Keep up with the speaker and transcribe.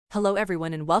Hello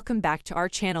everyone and welcome back to our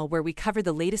channel where we cover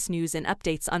the latest news and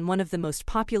updates on one of the most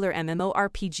popular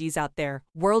MMORPGs out there,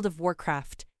 World of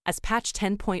Warcraft. As patch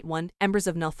 10.1, Embers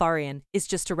of Neltharion, is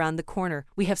just around the corner,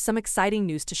 we have some exciting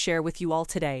news to share with you all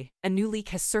today. A new leak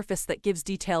has surfaced that gives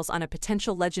details on a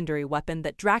potential legendary weapon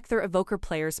that Drakthir Evoker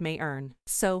players may earn.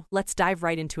 So, let's dive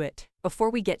right into it. Before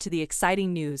we get to the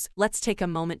exciting news, let's take a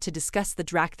moment to discuss the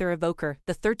Drakthir Evoker,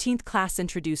 the 13th class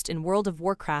introduced in World of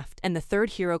Warcraft and the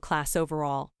 3rd hero class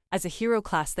overall. As a hero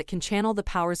class that can channel the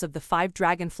powers of the 5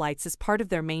 dragonflights as part of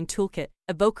their main toolkit,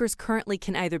 Evokers currently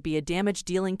can either be a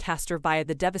damage-dealing caster via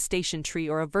the Devastation tree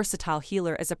or a versatile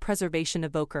healer as a preservation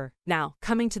evoker. Now,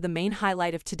 coming to the main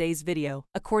highlight of today's video,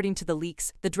 according to the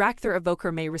leaks, the Drakthir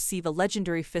Evoker may receive a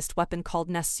legendary fist weapon called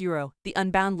Nasuro, the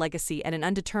Unbound Legacy, at an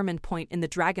undetermined point in the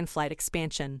Dragonflight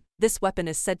expansion. This weapon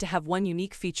is said to have one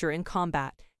unique feature in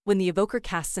combat. When the Evoker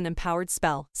casts an empowered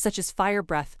spell, such as Fire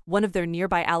Breath, one of their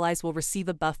nearby allies will receive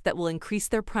a buff that will increase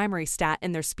their primary stat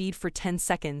and their speed for 10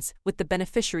 seconds, with the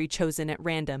beneficiary chosen at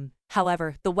random.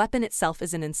 However, the weapon itself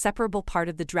is an inseparable part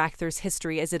of the Drakthir's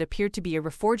history as it appeared to be a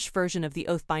reforged version of the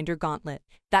Oathbinder gauntlet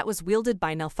that was wielded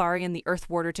by Neltharion the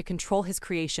Earthwarder to control his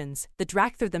creations, the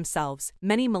Drakthir themselves,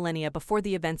 many millennia before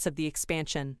the events of the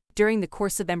expansion. During the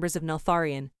course of Embers of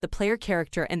Neltharion, the player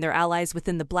character and their allies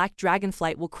within the Black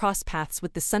Dragonflight will cross paths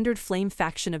with the Sundered Flame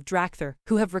faction of Drakthir,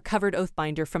 who have recovered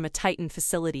Oathbinder from a Titan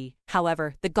facility.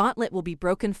 However, the gauntlet will be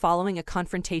broken following a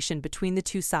confrontation between the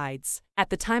two sides. At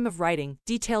the time of writing,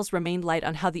 details remained light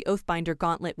on how the Oathbinder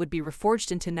gauntlet would be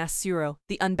reforged into Nasuro,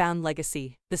 the Unbound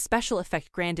Legacy. The special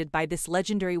effect granted by this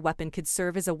legendary weapon could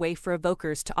serve as a way for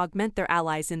evokers to augment their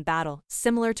allies in battle,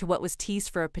 similar to what was teased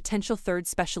for a potential 3rd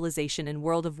specialization in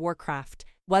World of Warcraft.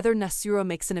 Whether Nasuro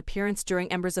makes an appearance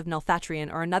during Embers of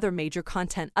Neltharion or another major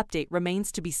content update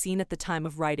remains to be seen at the time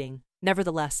of writing.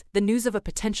 Nevertheless, the news of a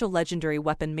potential legendary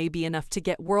weapon may be enough to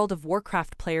get World of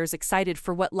Warcraft players excited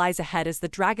for what lies ahead as the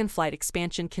Dragonflight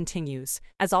expansion continues.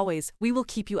 As always, we will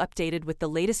keep you updated with the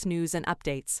latest news and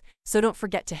updates, so don't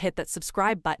forget to hit that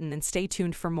subscribe button and stay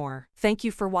tuned for more. Thank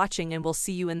you for watching and we'll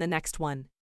see you in the next one.